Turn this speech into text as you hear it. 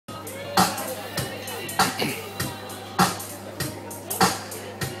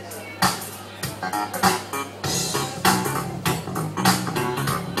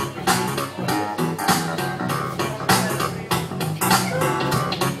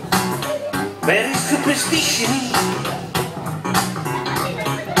There is superstition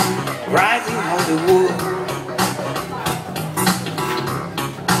rising on the wood.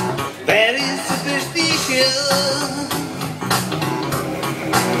 There is superstition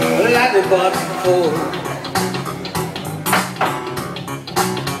like the bottom fall.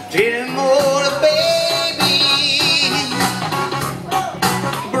 Till more baby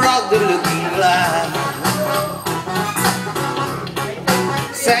brought the looking glass.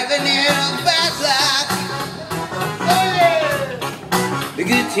 7 years of bad luck. The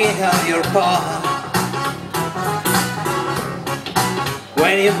good thing on your part.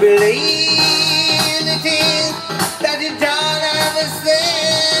 When you believe the things that you don't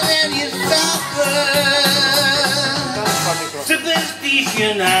understand and you suffer.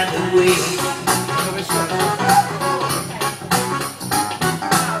 Superstition and the way.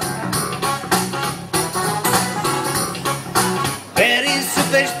 There is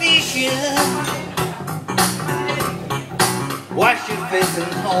superstition. Wash your face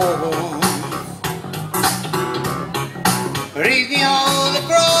and home. Reading all the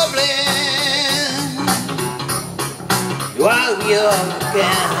problems while we all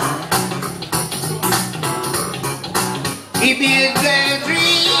can. Keep me a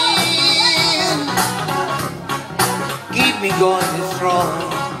dream. Keep me going strong.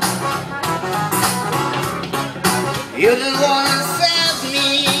 You're the one that set me.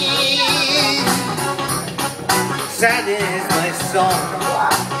 Sadness my song.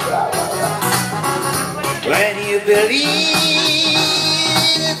 When you believe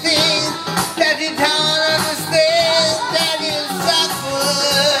the things that you don't understand, that you suffer.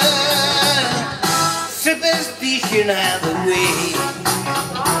 Superstition and the way.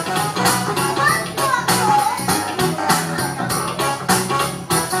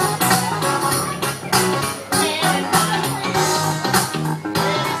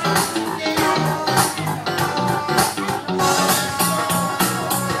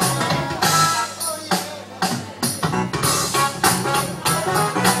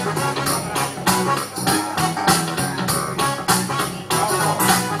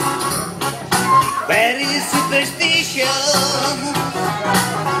 There is superstition,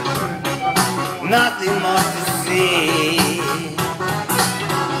 nothing more to say.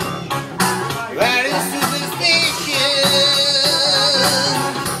 There is superstition,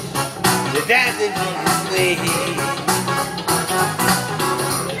 the dancing on his way.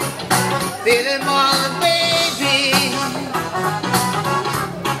 Feeling more baby,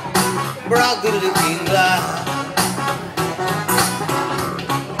 brought the looking glass.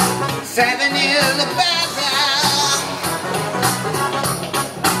 7 years of bad luck.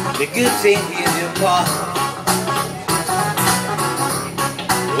 The good thing is your part.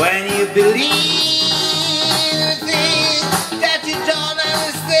 When you believe the things that you don't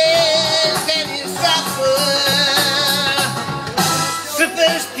understand, then you suffer.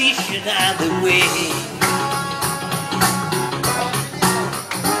 Superstition and the way.